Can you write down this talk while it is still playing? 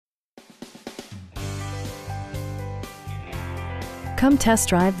Come test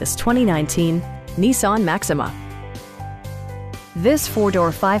drive this 2019 Nissan Maxima. This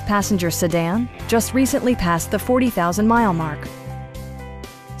four-door, five-passenger sedan just recently passed the 40,000-mile mark.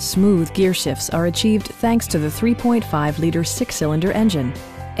 Smooth gear shifts are achieved thanks to the 3.5-liter six-cylinder engine.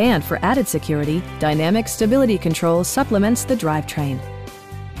 And for added security, dynamic stability control supplements the drivetrain.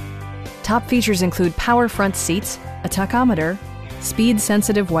 Top features include power front seats, a tachometer,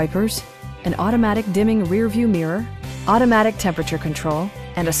 speed-sensitive wipers, an automatic dimming rear-view mirror, automatic temperature control,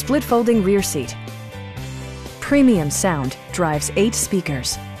 and a split-folding rear seat. Premium sound drives 8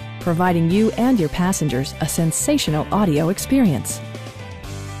 speakers, providing you and your passengers a sensational audio experience.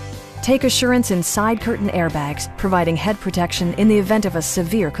 Take assurance in side curtain airbags, providing head protection in the event of a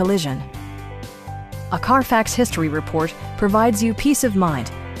severe collision. A Carfax history report provides you peace of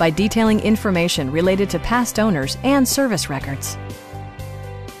mind by detailing information related to past owners and service records.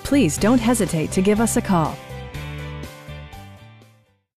 Please don't hesitate to give us a call.